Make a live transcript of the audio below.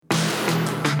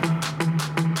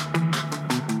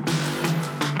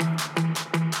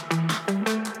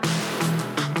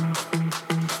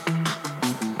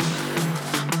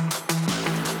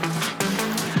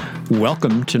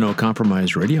Welcome to No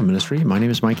Compromise Radio Ministry. My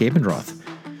name is Mike Abendroth,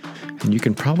 and you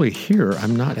can probably hear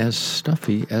I'm not as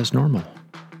stuffy as normal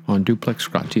on Duplex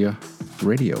Gratia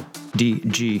Radio,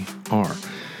 DGR.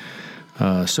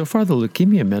 So far, the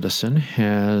leukemia medicine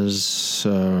has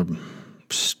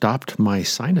stopped my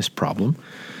sinus problem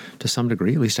to some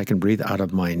degree. At least I can breathe out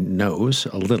of my nose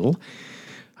a little.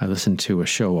 I listened to a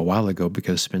show a while ago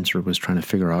because Spencer was trying to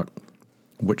figure out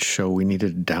which show we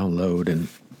needed to download, and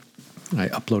I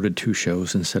uploaded 2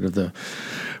 shows instead of the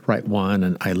right one,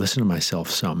 and I listened to myself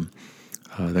some.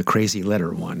 The crazy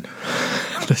letter one,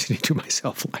 listening to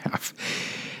myself laugh.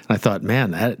 And I thought,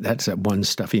 man, that's that one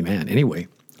stuffy man. Anyway,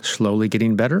 slowly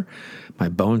getting better. My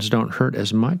bones don't hurt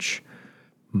as much.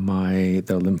 The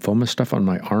lymphoma stuff on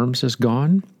my arms is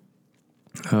gone.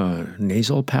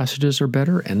 Nasal passages are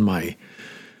better, and my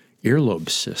earlobe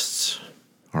cysts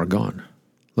are gone.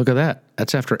 Look at that.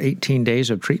 That's after 18 days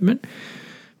of treatment.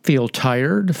 Feel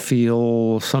tired,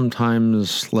 feel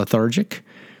sometimes lethargic,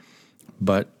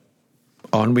 but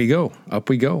on we go, up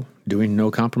we go, doing No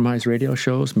Compromise radio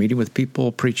shows, meeting with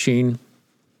people, preaching.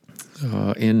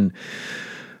 In,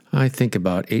 I think,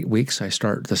 about 8 weeks, I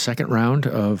start the second round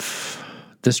of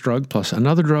this drug plus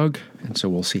another drug, and so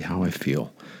we'll see how I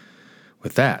feel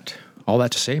with that. All that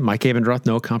to say, Mike Abendroth,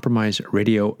 No Compromise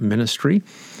Radio Ministry.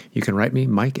 You can write me,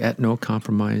 Mike at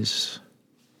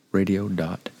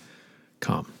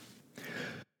nocompromiseradio.com.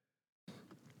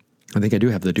 I think I do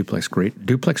have the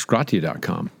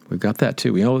duplexgratia.com. We've got that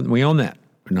too. We own that.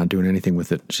 We're not doing anything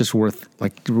with it. It's just worth,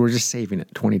 we're just saving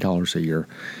it. $20 a year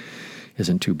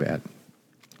isn't too bad.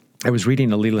 I was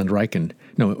reading a Philip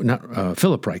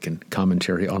Ryken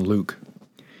commentary on Luke.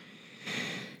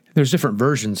 There's different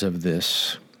versions of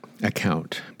this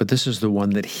account, but this is the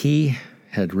one that he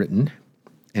had written,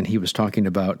 and he was talking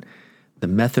about the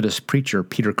Methodist preacher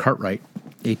Peter Cartwright,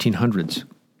 1800s.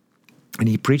 And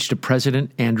he preached to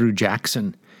President Andrew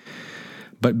Jackson.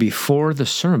 But before the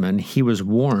sermon, he was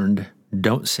warned,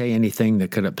 don't say anything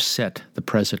that could upset the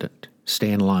president.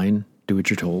 Stay in line, do what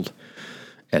you're told,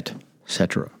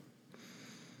 etc.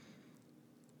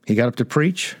 He got up to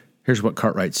preach. Here's what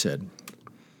Cartwright said.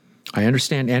 I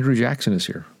understand Andrew Jackson is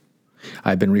here.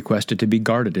 I've been requested to be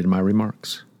guarded in my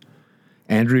remarks.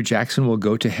 Andrew Jackson will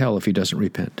go to hell if he doesn't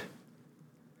repent.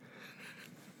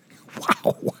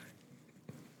 Wow.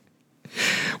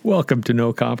 Welcome to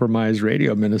No Compromise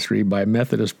Radio Ministry by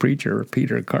Methodist preacher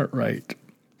Peter Cartwright.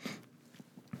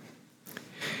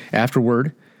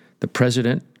 Afterward, the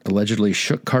president allegedly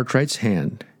shook Cartwright's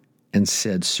hand and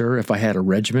said, Sir, if I had a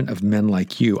regiment of men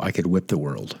like you, I could whip the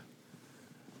world.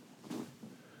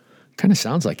 Kind of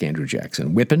sounds like Andrew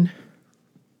Jackson. Whipping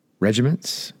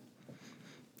regiments.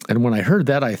 And when I heard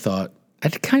that, I thought,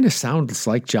 that kind of sounds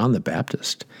like John the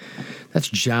Baptist. That's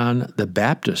John the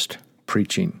Baptist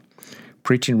preaching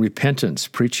repentance,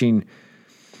 preaching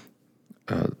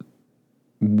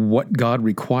what God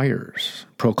requires,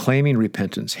 proclaiming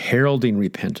repentance, heralding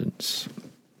repentance.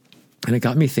 And it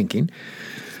got me thinking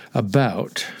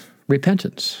about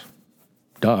repentance.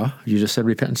 Duh, you just said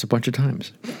repentance a bunch of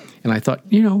times. And I thought,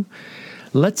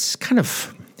 let's kind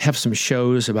of have some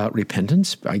shows about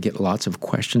repentance. I get lots of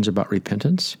questions about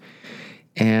repentance.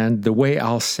 And the way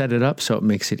I'll set it up so it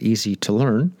makes it easy to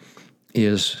learn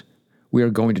is we are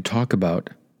going to talk about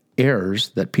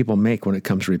errors that people make when it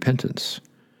comes to repentance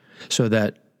so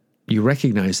that you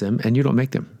recognize them and you don't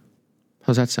make them.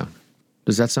 How's that sound?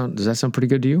 Does that sound pretty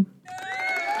good to you?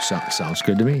 Sounds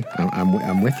good to me.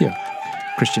 I'm with you.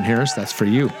 Christian Harris, that's for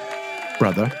you,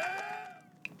 brother.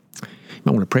 You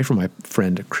might want to pray for my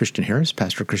friend Christian Harris,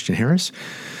 Pastor Christian Harris.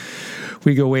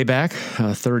 We go way back,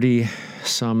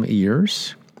 30-some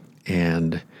years,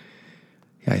 and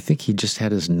I think he just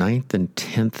had his 9th and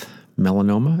 10th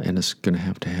melanoma and is going to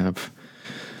have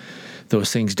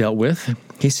those things dealt with.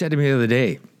 He said to me the other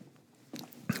day,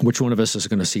 which one of us is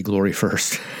going to see glory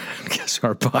first? Because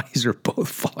our bodies are both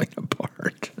falling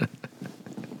apart.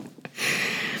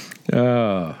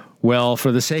 Well,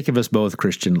 for the sake of us both,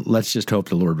 Christian, let's just hope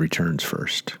the Lord returns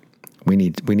first. We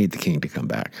need the King to come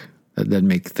back. That'd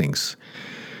make things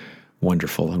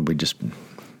wonderful, and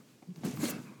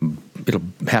it'll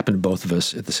happen to both of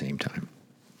us at the same time.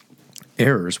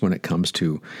 Errors when it comes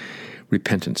to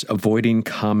repentance, avoiding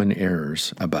common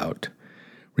errors about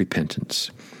repentance.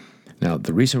 Now,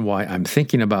 the reason why I'm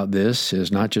thinking about this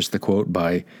is not just the quote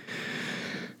by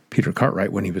Peter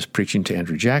Cartwright when he was preaching to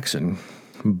Andrew Jackson,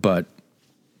 but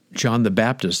John the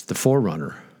Baptist, the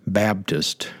forerunner,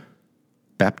 Baptist.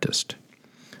 I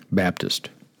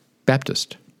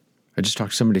just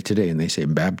talked to somebody today and they say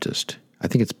Baptist. I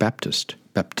think it's Baptist.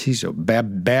 Baptizo.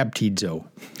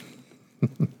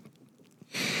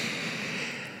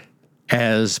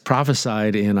 As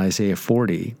prophesied in Isaiah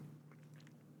 40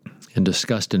 and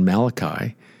discussed in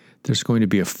Malachi, there's going to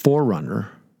be a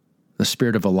forerunner, the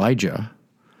spirit of Elijah,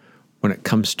 when it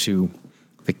comes to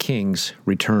the king's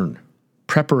return,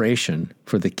 preparation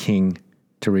for the king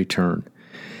to return.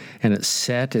 And it's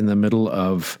set in the middle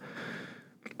of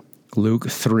Luke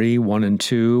 3, 1 and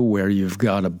 2, where you've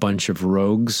got a bunch of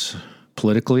rogues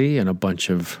politically and a bunch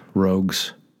of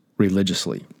rogues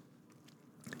religiously.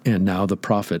 And now the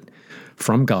prophet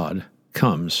from God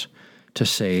comes to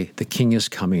say, the king is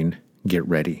coming, get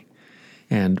ready.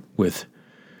 And with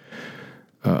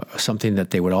something that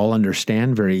they would all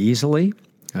understand very easily.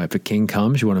 If a king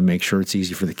comes, you want to make sure it's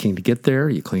easy for the king to get there.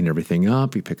 You clean everything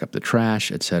up, you pick up the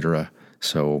trash, etc.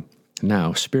 So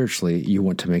now, spiritually, you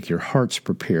want to make your hearts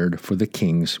prepared for the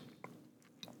king's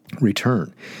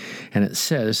return. And it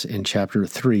says in chapter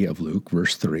 3 of Luke,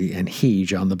 verse 3, and he,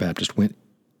 John the Baptist, went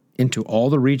into all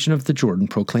the region of the Jordan,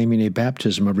 proclaiming a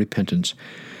baptism of repentance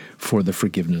for the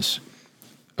forgiveness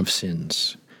of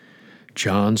sins.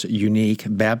 John's unique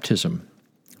baptism,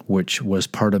 which was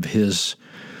part of his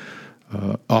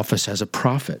office as a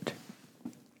prophet.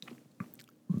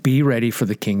 Be ready for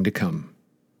the king to come.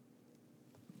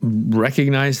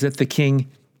 Recognize that the king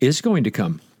is going to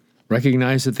come.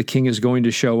 Recognize that the king is going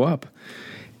to show up.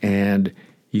 And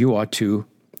you ought to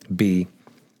be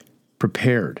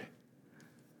prepared.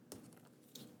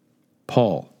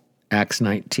 Paul, Acts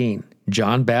 19.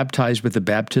 John baptized with the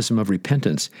baptism of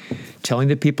repentance, telling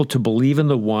the people to believe in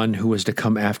the one who was to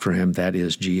come after him, that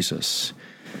is Jesus.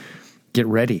 Get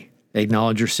ready.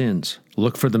 Acknowledge your sins.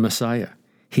 Look for the Messiah.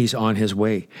 He's on his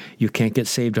way. You can't get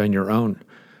saved on your own.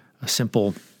 A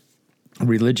simple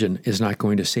religion is not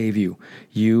going to save you.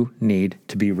 You need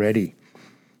to be ready.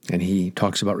 And he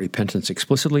talks about repentance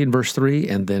explicitly in verse 3,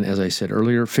 and then, as I said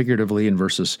earlier, figuratively in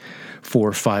verses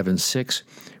 4, 5, and 6,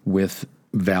 with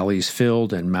valleys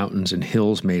filled and mountains and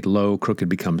hills made low, crooked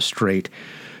become straight,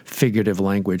 figurative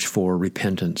language for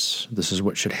repentance. This is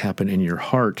what should happen in your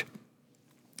heart.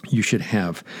 You should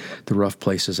have the rough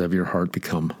places of your heart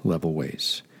become level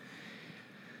ways.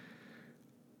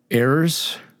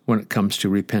 Errors when it comes to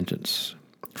repentance.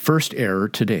 First error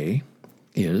today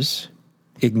is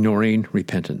ignoring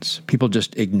repentance. People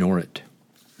just ignore it.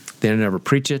 They never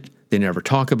preach it. They never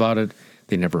talk about it.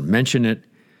 They never mention it.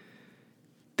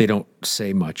 They don't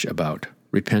say much about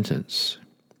repentance.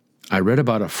 I read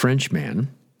about a French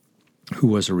man who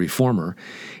was a reformer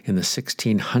in the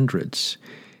 1600s.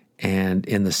 And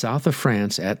in the south of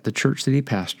France, at the church that he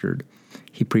pastored,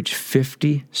 he preached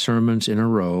 50 sermons in a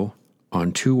row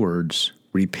on two words,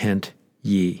 repent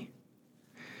ye.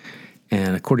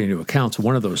 And according to accounts,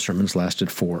 one of those sermons lasted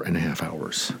 4.5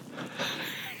 hours.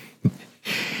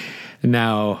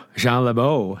 Now, Jean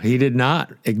Lebeau, he did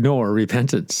not ignore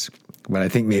repentance, but I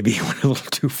think maybe he went a little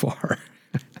too far.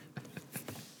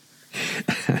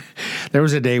 There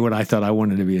was a day when I thought I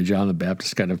wanted to be a John the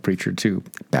Baptist kind of preacher too.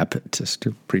 Baptist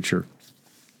preacher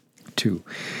too.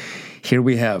 Here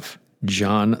we have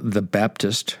John the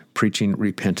Baptist preaching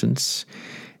repentance.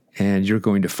 And you're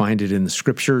going to find it in the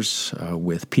scriptures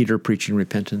with Peter preaching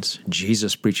repentance,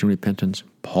 Jesus preaching repentance,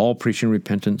 Paul preaching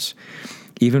repentance,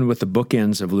 even with the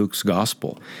bookends of Luke's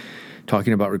gospel,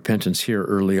 talking about repentance here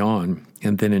early on.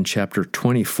 And then in chapter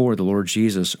 24, the Lord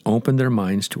Jesus opened their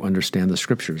minds to understand the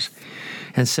scriptures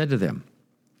and said to them,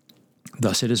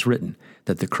 thus it is written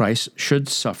that the Christ should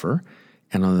suffer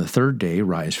and on the third day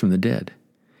rise from the dead,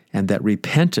 and that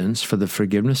repentance for the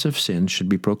forgiveness of sins should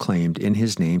be proclaimed in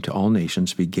his name to all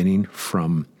nations, beginning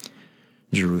from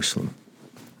Jerusalem.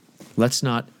 Let's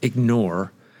not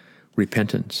ignore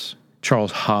repentance.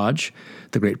 Charles Hodge,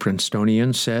 the great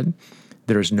Princetonian, said,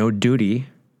 there is no duty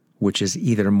which is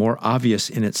either more obvious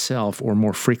in itself or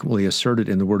more frequently asserted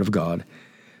in the Word of God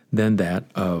than that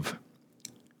of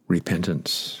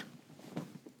repentance.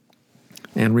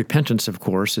 And repentance, of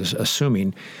course, is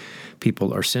assuming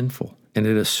people are sinful. And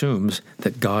it assumes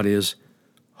that God is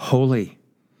holy.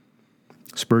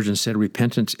 Spurgeon said,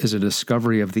 repentance is a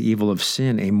discovery of the evil of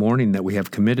sin, a mourning that we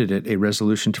have committed it, a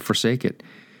resolution to forsake it.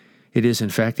 It is, in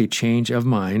fact, a change of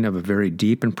mind of a very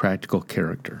deep and practical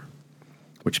character,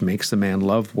 which makes the man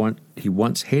love what he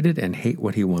once hated and hate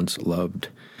what he once loved.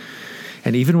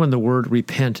 And even when the word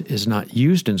repent is not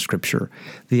used in Scripture,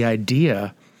 the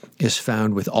idea is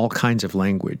found with all kinds of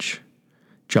language.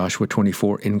 Joshua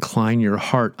 24, incline your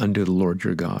heart unto the Lord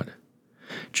your God.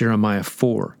 Jeremiah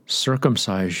 4,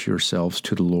 circumcise yourselves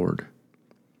to the Lord.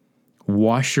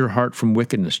 Wash your heart from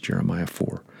wickedness, Jeremiah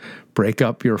 4. Break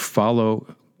up your fallow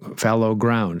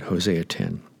ground, Hosea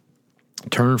 10.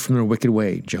 Turn from the wicked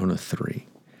way, Jonah 3.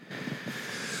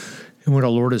 And when our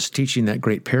Lord is teaching that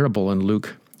great parable in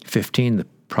Luke 15, the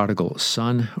prodigal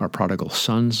son or prodigal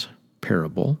son's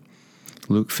parable.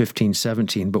 Luke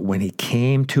 15:17, but when he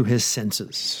came to his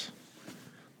senses.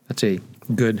 That's a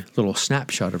good little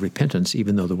snapshot of repentance,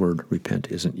 even though the word repent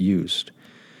isn't used.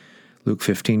 Luke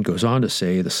 15 goes on to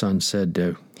say, the son said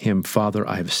to him, Father,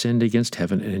 I have sinned against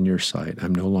heaven and in your sight.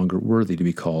 I'm no longer worthy to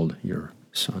be called your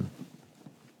son.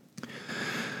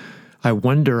 I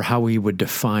wonder how we would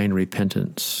define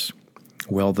repentance.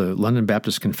 Well, the London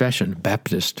Baptist Confession,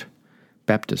 Baptist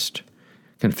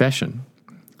Confession,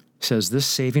 says this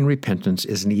saving repentance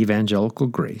is an evangelical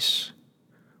grace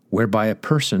whereby a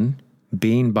person,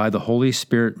 being by the Holy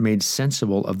Spirit made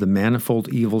sensible of the manifold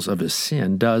evils of his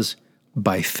sin, does,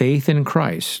 by faith in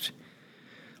Christ,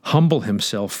 humble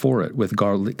himself for it with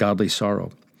godly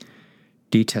sorrow,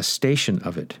 detestation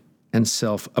of it, and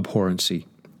self-abhorrency,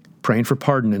 praying for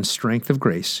pardon and strength of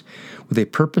grace, with a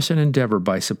purpose and endeavor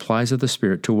by supplies of the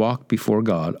Spirit to walk before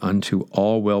God unto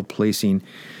all well-pleasing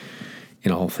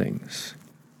in all things.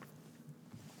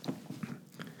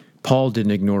 Paul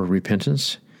didn't ignore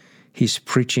repentance. He's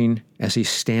preaching as he's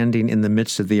standing in the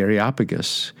midst of the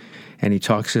Areopagus, and he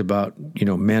talks about,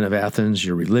 men of Athens,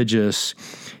 you're religious,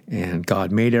 and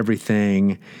God made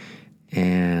everything.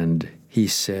 And he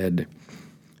said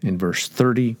in verse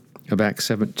 30 of Acts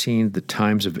 17, the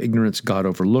times of ignorance God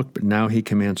overlooked, but now he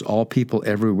commands all people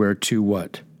everywhere to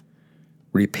what?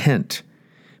 Repent,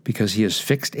 because he has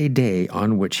fixed a day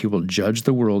on which he will judge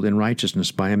the world in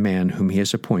righteousness by a man whom he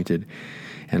has appointed.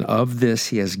 And of this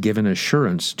he has given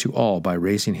assurance to all by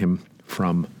raising him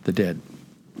from the dead.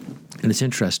 And it's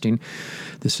interesting,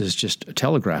 this is just a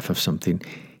telegraph of something.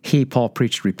 Paul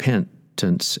preached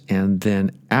repentance, and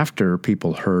then after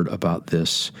people heard about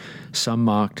this, some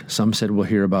mocked, some said, we'll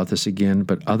hear about this again,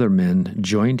 but other men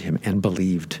joined him and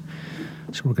believed.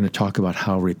 So we're going to talk about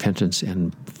how repentance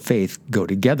and faith go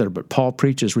together, but Paul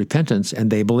preaches repentance and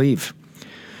they believe.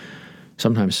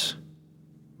 Sometimes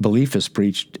belief is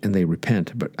preached and they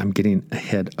repent, but I'm getting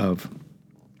ahead of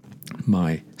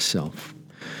myself.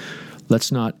 Let's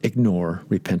not ignore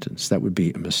repentance. That would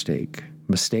be a mistake.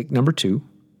 Mistake number two,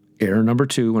 error number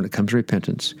two when it comes to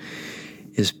repentance,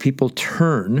 is people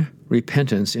turn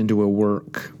repentance into a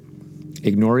work.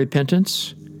 Ignore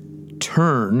repentance,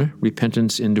 turn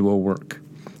repentance into a work.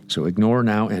 So ignore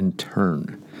now and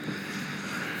turn.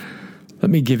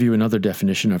 Let me give you another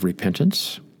definition of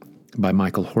repentance by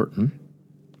Michael Horton.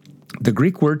 The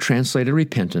Greek word translated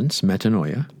repentance,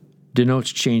 metanoia,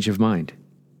 denotes change of mind.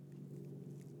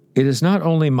 It is not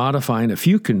only modifying a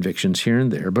few convictions here and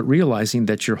there, but realizing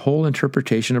that your whole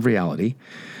interpretation of reality,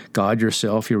 God,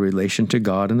 yourself, your relation to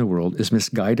God and the world, is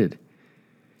misguided.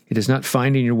 It is not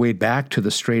finding your way back to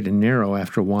the straight and narrow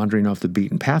after wandering off the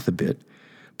beaten path a bit,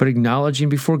 but acknowledging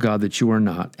before God that you are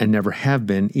not and never have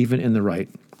been even in the right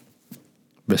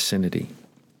vicinity.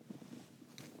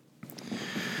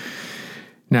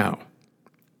 Now,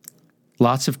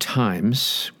 lots of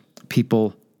times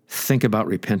people think about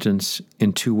repentance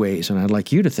in two ways, and I'd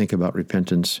like you to think about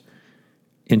repentance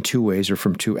in two ways or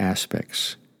from two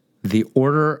aspects. The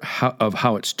order of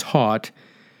how it's taught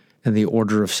and the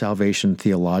order of salvation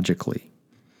theologically.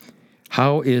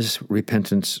 How is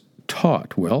repentance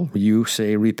taught? Well, you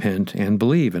say repent and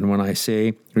believe, and when I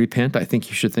say repent, I think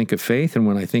you should think of faith, and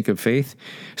when I think of faith,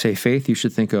 you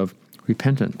should think of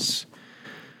repentance.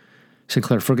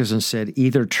 Sinclair Ferguson said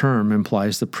either term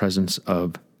implies the presence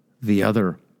of the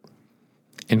other.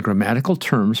 In grammatical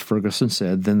terms, Ferguson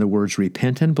said, then the words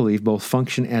repent and believe both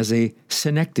function as a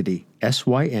synecdoche,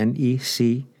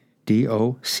 synecdoche,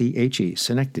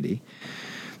 synecdoche.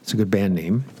 It's a good band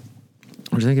name.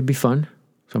 Don't you think it'd be fun?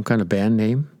 Some kind of band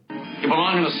name? You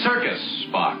belong in a circus,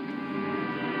 Spock.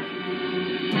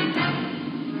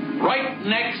 Right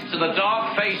next to the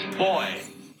dog-faced boy.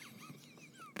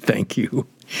 Thank you.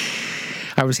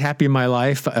 I was happy in my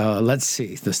life. Let's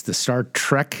see. The Star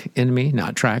Trek in me,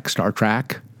 not track, Star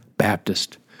Trek,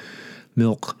 Baptist,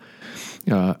 milk.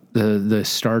 The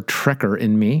Star Trekker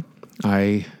in me,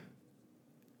 I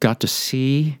got to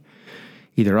see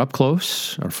either up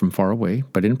close or from far away,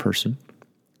 but in person,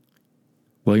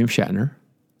 William Shatner,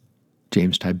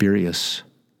 James Tiberius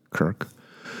Kirk,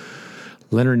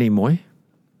 Leonard Nimoy,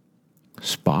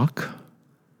 Spock,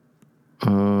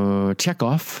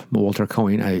 Chekhov, Walter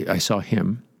Cohen, I saw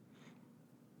him.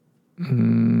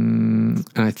 And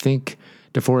I think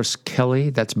DeForest Kelley,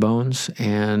 that's Bones,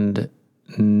 and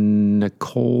Nicole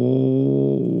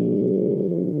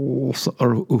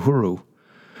Uhuru.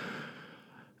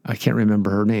 I can't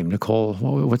remember her name. Nicole,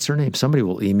 what's her name? Somebody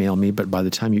will email me, but by the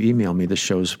time you email me, the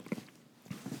show's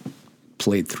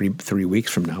played three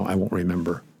weeks from now. I won't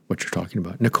remember what you're talking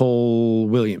about. Nicole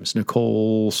Williams,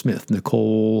 Nicole Smith,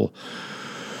 Nicole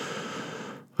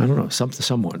I don't know,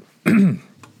 someone.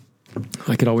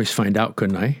 I could always find out,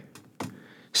 couldn't I?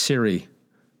 Siri,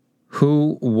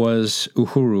 who was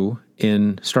Uhuru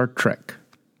in Star Trek?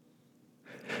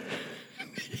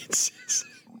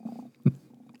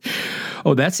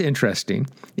 Oh, that's interesting.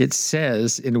 It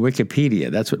says in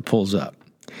Wikipedia, that's what pulls up.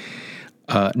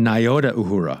 Nyota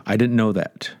Uhura. I didn't know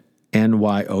that.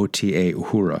 Nyota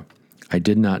Uhura. I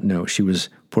did not know. She was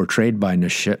portrayed by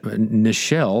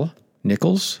Nichelle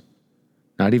Nichols.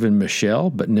 Not even Michelle,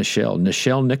 but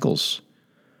Nichelle Nichols.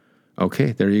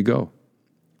 Okay, there you go.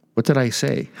 What did I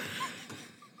say?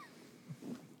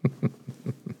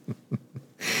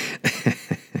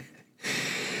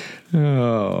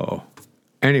 Oh.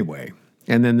 Anyway,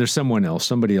 and then there's somebody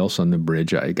else on the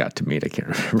bridge I got to meet. I can't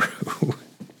remember who.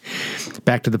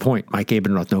 Back to the point, Mike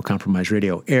Abendroth, No Compromise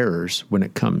Radio, errors when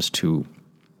it comes to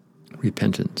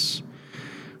repentance.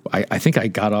 I think I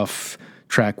got off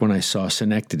track when I saw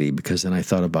Synecdoche, because then I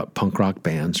thought about punk rock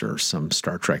bands or some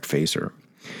Star Trek phaser.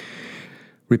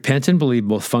 Repent and believe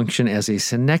both function as a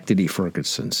synecdoche,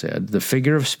 Ferguson said, the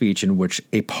figure of speech in which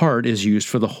a part is used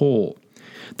for the whole.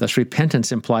 Thus,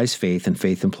 repentance implies faith, and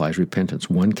faith implies repentance.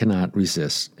 One cannot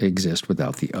exist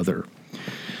without the other.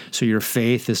 So your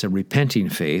faith is a repenting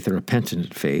faith, a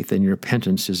repentant faith, and your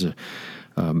repentance is a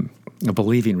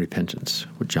believing repentance.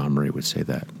 What John Murray would say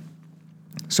that.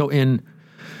 So in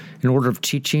order of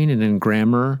teaching and in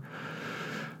grammar,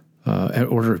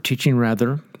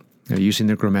 using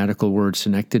the grammatical word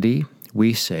synecdoche,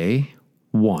 we say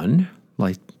one,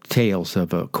 like tails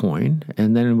of a coin,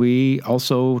 and then we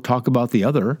also talk about the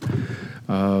other,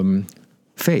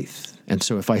 faith. And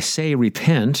so if I say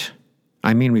repent,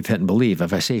 I mean repent and believe.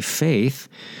 If I say faith,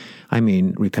 I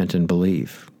mean repent and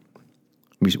believe.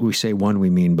 We say one, we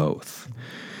mean both.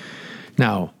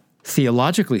 Now,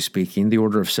 theologically speaking, the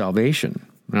order of salvation,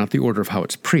 not the order of how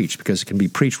it's preached, because it can be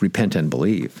preached repent and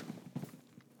believe.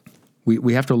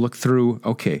 We have to look through,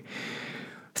 okay,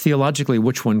 theologically,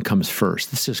 which one comes first?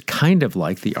 This is kind of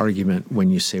like the argument when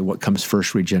you say what comes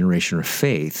first, regeneration or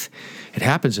faith. It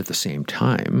happens at the same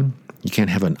time. You can't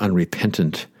have an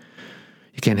unrepentant,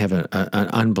 you can't have an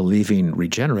unbelieving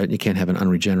regenerate, you can't have an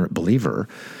unregenerate believer.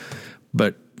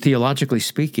 But theologically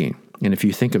speaking, and if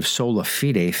you think of sola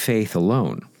fide, faith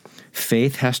alone,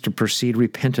 faith has to precede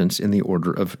repentance in the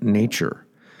order of nature.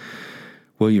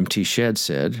 W.G.T. Shedd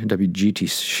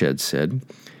said,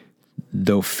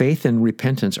 though faith and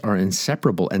repentance are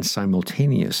inseparable and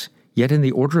simultaneous, yet in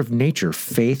the order of nature,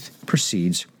 faith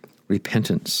precedes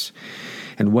repentance.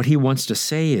 And what he wants to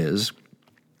say is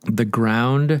the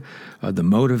ground, the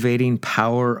motivating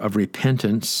power of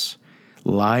repentance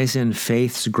lies in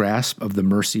faith's grasp of the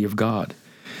mercy of God.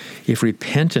 If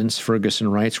repentance,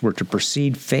 Ferguson writes, were to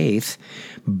precede faith,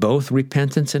 both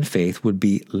repentance and faith would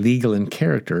be legal in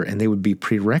character, and they would be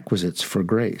prerequisites for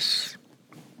grace.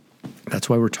 That's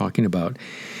why we're talking about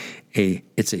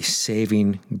it's a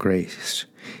saving grace.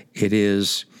 It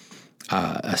is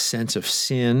a sense of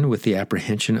sin with the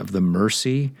apprehension of the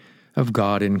mercy of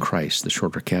God in Christ, the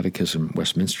Shorter Catechism,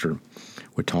 Westminster,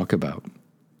 would talk about.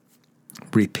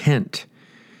 Repent.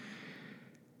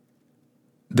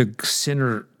 The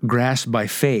sinner grasps by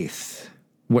faith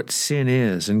what sin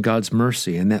is and God's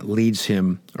mercy, and that leads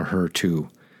him or her to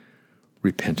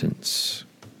repentance.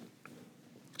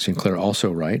 Sinclair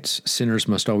also writes, sinners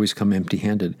must always come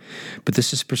empty-handed, but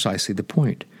this is precisely the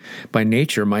point. By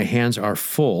nature, my hands are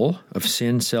full of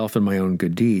sin, self, and my own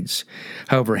good deeds.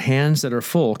 However, hands that are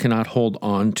full cannot hold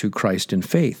on to Christ in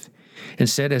faith.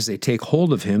 Instead, as they take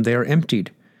hold of him, they are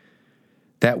emptied.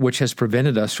 That which has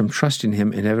prevented us from trusting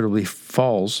him inevitably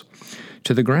falls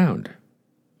to the ground.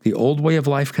 The old way of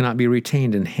life cannot be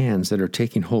retained in hands that are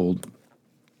taking hold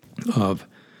of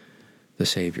the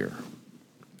Savior.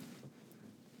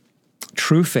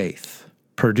 True faith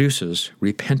produces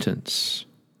repentance.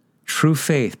 True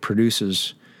faith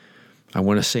produces, I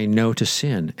want to say, no to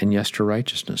sin and yes to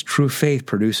righteousness. True faith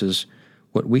produces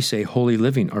what we say holy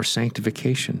living or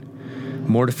sanctification,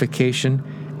 mortification,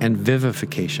 and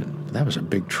vivification. That was a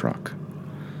big truck.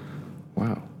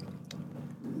 Wow.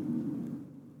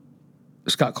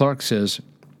 Scott Clark says,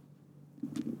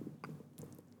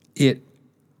 it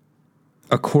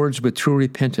accords with true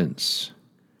repentance.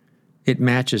 It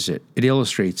matches it. It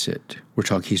illustrates it.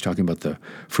 He's talking about the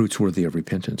fruits worthy of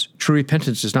repentance. True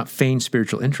repentance does not feign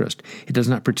spiritual interest. It does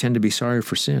not pretend to be sorry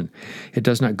for sin. It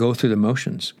does not go through the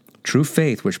motions. True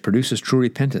faith, which produces true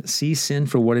repentance, sees sin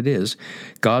for what it is,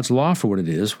 God's law for what it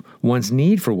is, one's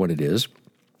need for what it is,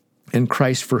 and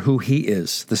Christ for who he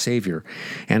is, the Savior,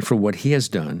 and for what he has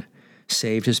done,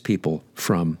 saved his people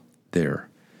from their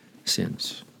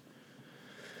sins.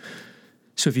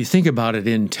 So if you think about it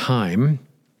in time,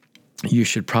 you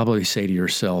should probably say to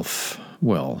yourself,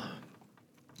 well,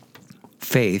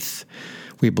 faith,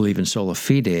 we believe in sola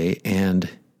fide, and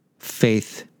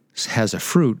faith has a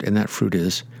fruit, and that fruit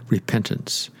is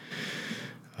repentance.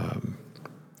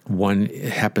 One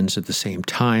happens at the same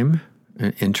time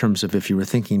in terms of if you were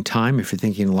thinking time, if you're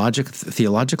thinking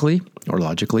theologically or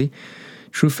logically,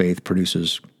 true faith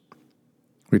produces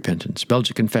repentance.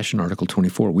 Belgic Confession, Article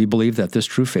 24. We believe that this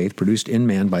true faith, produced in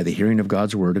man by the hearing of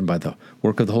God's word and by the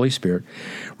work of the Holy Spirit,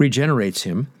 regenerates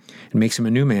him and makes him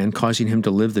a new man, causing him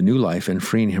to live the new life and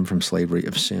freeing him from slavery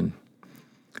of sin.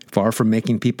 Far from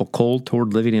making people cold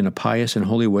toward living in a pious and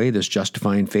holy way, this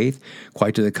justifying faith,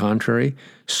 quite to the contrary,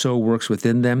 so works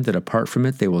within them that apart from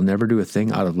it, they will never do a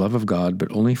thing out of love of God,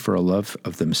 but only for a love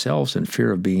of themselves and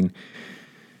fear of being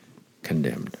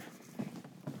condemned.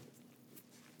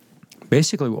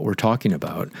 Basically, what we're talking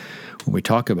about when we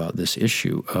talk about this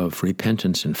issue of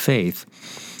repentance and faith,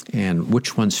 and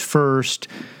which one's first,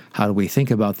 how do we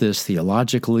think about this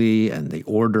theologically, and the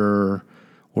order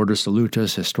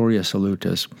salutis, historia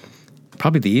salutis.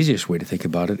 Probably the easiest way to think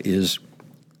about it is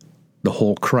the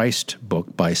whole Christ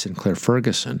book by Sinclair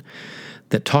Ferguson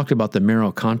that talked about the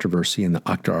Marrow controversy in the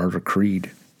Acta Arta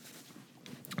Creed.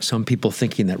 Some people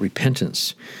thinking that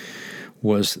repentance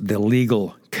was the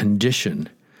legal condition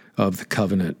of the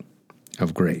covenant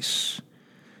of grace.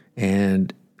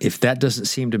 And if that doesn't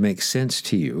seem to make sense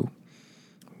to you,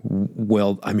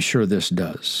 well, I'm sure this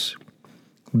does.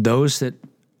 Those that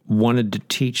wanted to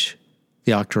teach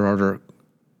the Acta Arta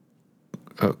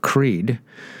Creed,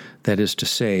 that is to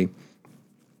say,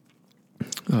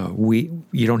 you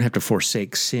don't have to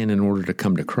forsake sin in order to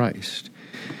come to Christ.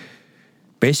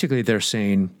 Basically, they're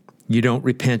saying you don't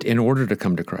repent in order to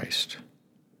come to Christ.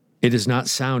 It is not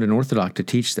sound and orthodox to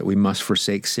teach that we must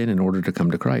forsake sin in order to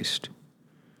come to Christ.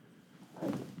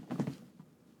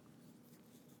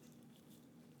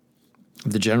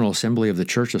 The General Assembly of the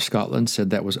Church of Scotland said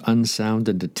that was unsound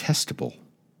and detestable.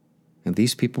 And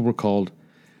these people were called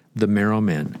the Marrow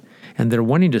men. And they're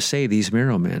wanting to say, these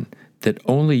Marrow men, that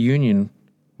only union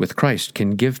with Christ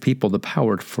can give people the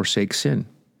power to forsake sin.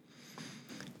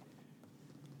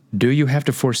 Do you have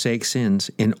to forsake sins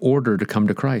in order to come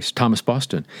to Christ? Thomas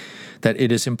Boston, that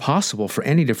it is impossible for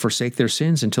any to forsake their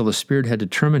sins until the Spirit had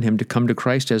determined him to come to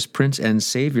Christ as Prince and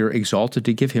Savior, exalted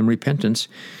to give him repentance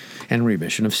and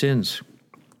remission of sins.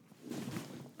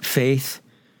 Faith,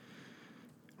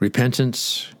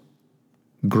 repentance,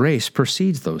 grace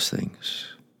precedes those things.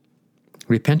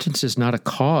 Repentance is not a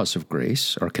cause of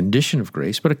grace or a condition of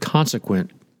grace, but a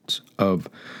consequence of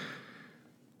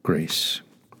grace.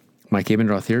 Mike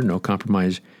Abendroth here, No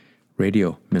Compromise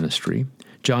Radio Ministry.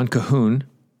 John Cahoon,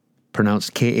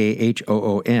 pronounced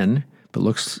K-A-H-O-O-N,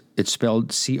 but it's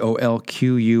spelled C-O-L-Q-U-H-O-U-N,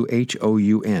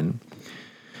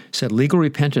 said legal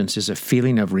repentance is a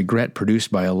feeling of regret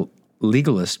produced by a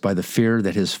legalist by the fear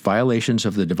that his violations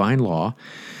of the divine law,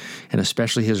 and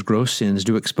especially his gross sins,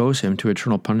 do expose him to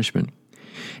eternal punishment.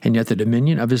 And yet the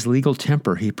dominion of his legal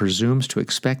temper, he presumes to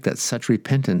expect that such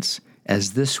repentance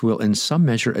as this will in some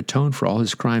measure atone for all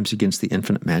his crimes against the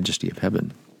infinite majesty of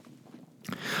heaven.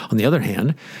 On the other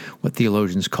hand, what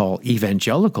theologians call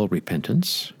evangelical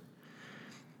repentance,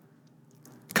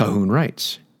 Cahoon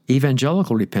writes,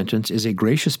 evangelical repentance is a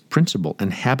gracious principle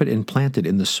and habit implanted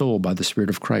in the soul by the Spirit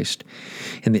of Christ,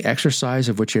 in the exercise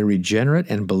of which a regenerate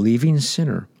and believing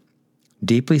sinner,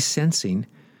 deeply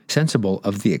sensible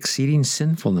of the exceeding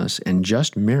sinfulness and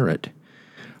just merit,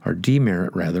 or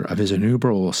demerit rather, of his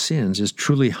innumerable sins, is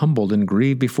truly humbled and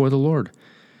grieved before the Lord.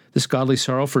 This godly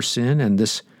sorrow for sin and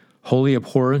this holy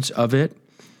abhorrence of it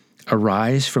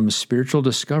arise from spiritual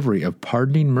discovery of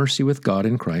pardoning mercy with God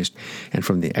in Christ and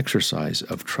from the exercise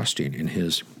of trusting in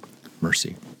his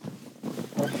mercy.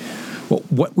 Well,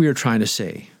 what we are trying to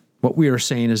say, what we are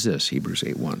saying is this, Hebrews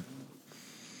 8:1.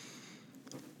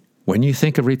 When you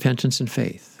think of repentance and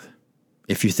faith,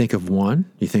 if you think of one,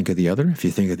 you think of the other. If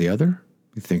you think of the other,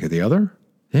 you think of the other.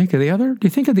 Think of the other? Do you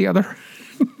think of the other?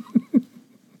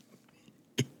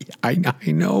 I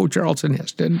know, Charlton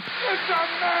Heston. It's a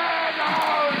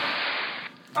madhouse!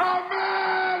 A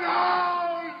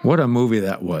madhouse! What a movie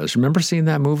that was. Remember seeing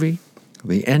that movie?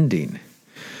 The ending.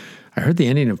 I heard the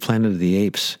ending of Planet of the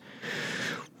Apes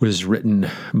was written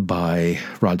by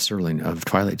Rod Serling of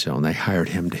Twilight Zone. They hired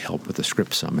him to help with the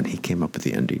script some, and he came up with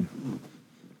the ending.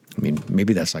 I mean,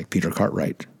 maybe that's like Peter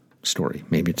Cartwright story.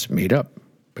 Maybe it's made up,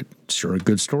 but it's sure a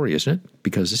good story, isn't it?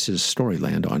 Because this is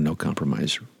Storyland on No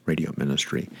Compromise Radio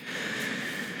Ministry.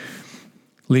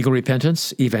 Legal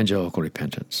repentance, evangelical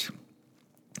repentance.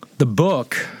 The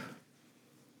book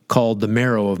called The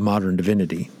Marrow of Modern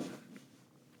Divinity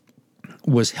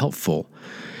was helpful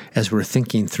as we're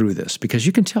thinking through this, because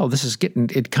you can tell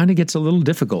it kind of gets a little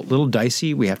difficult, a little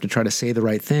dicey. We have to try to say the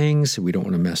right things. We don't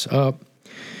want to mess up.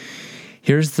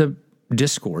 Here's the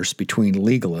discourse between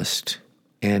legalist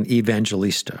and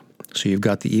evangelista. So you've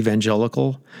got the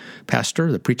evangelical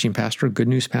pastor, the preaching pastor, good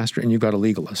news pastor, and you've got a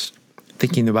legalist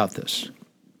thinking about this.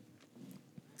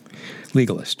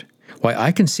 Legalist. Why,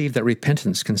 I conceive that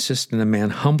repentance consists in a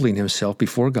man humbling himself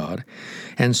before God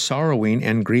and sorrowing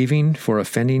and grieving for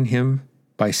offending him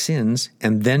by sins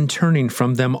and then turning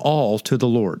from them all to the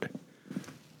Lord.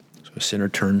 So a sinner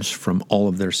turns from all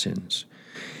of their sins.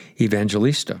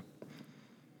 Evangelista.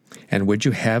 And would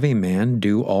you have a man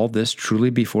do all this truly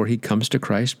before he comes to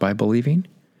Christ by believing?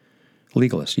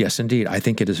 Legalist. Yes, indeed. I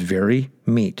think it is very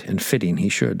meet and fitting he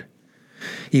should.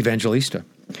 Evangelista.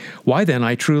 Why then,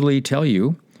 I truly tell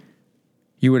you,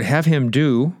 you would have him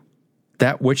do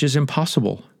that which is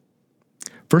impossible.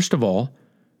 First of all,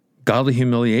 godly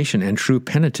humiliation and true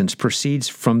penitence proceeds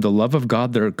from the love of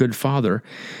God, their good Father,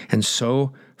 and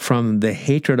so from the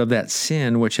hatred of that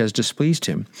sin which has displeased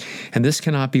him. And this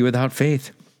cannot be without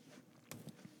faith.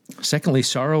 Secondly,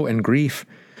 sorrow and grief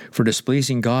for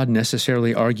displeasing God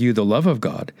necessarily argue the love of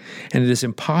God, and it is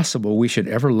impossible we should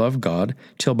ever love God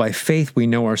till by faith we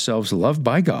know ourselves loved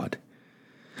by God.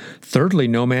 Thirdly,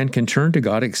 no man can turn to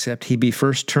God except he be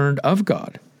first turned of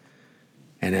God,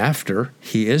 and after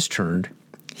he is turned,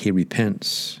 he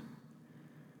repents.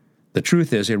 The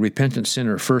truth is, a repentant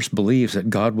sinner first believes that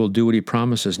God will do what he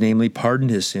promises, namely pardon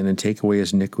his sin and take away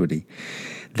his iniquity.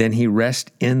 Then he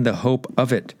rests in the hope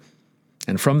of it.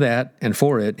 And from that and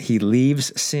for it, he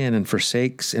leaves sin and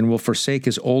will forsake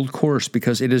his old course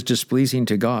because it is displeasing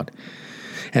to God,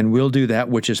 and will do that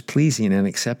which is pleasing and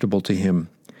acceptable to him,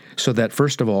 so that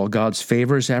first of all God's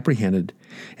favor is apprehended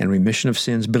and remission of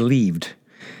sins believed.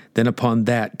 Then upon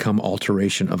that come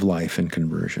alteration of life and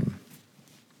conversion.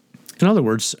 In other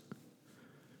words,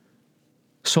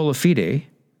 sola fide,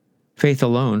 faith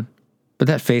alone, but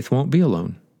that faith won't be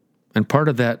alone. And part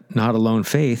of that not alone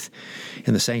faith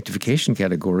in the sanctification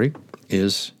category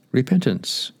is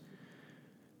repentance.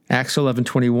 Acts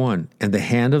 11:21, and the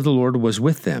hand of the Lord was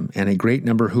with them, and a great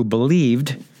number who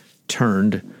believed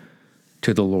turned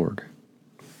to the Lord.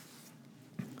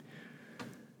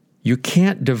 You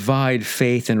can't divide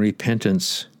faith and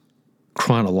repentance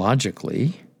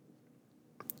chronologically.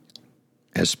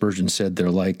 As Spurgeon said,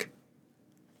 they're like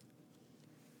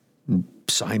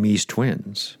Siamese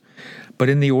twins. But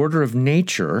in the order of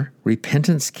nature,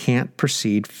 repentance can't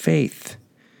precede faith.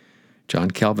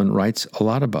 John Calvin writes a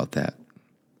lot about that.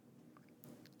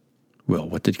 Well,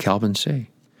 what did Calvin say?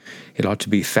 It ought to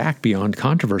be fact beyond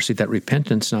controversy that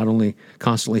repentance not only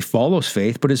constantly follows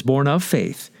faith, but is born of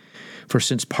faith. For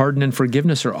since pardon and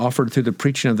forgiveness are offered through the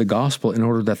preaching of the gospel in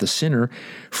order that the sinner,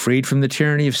 freed from the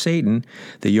tyranny of Satan,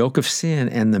 the yoke of sin,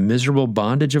 and the miserable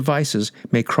bondage of vices,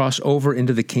 may cross over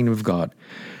into the kingdom of God.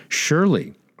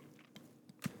 Surely,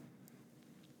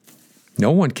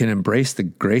 no one can embrace the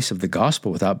grace of the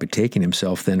gospel without betaking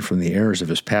himself then from the errors of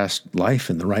his past life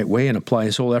in the right way and apply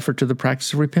his whole effort to the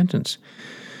practice of repentance.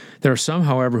 There are some,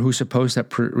 however, who suppose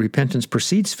that repentance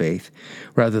precedes faith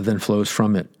rather than flows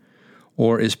from it,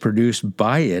 or is produced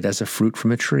by it as a fruit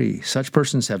from a tree. Such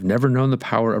persons have never known the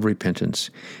power of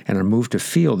repentance and are moved to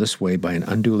feel this way by an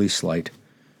unduly slight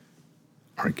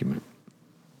argument.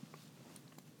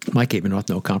 Mike Abenoth,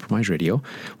 No Compromise Radio.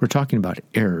 We're talking about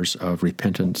errors of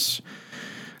repentance.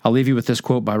 I'll leave you with this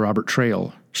quote by Robert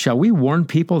Trail. Shall we warn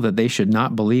people that they should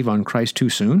not believe on Christ too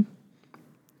soon?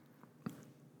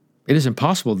 It is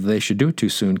impossible that they should do it too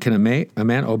soon. Can a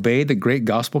man obey the great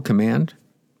gospel command,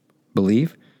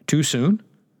 believe, too soon?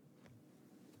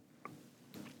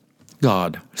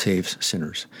 God saves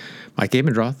sinners. Mike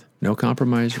Abendroth, No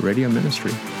Compromise Radio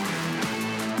Ministry.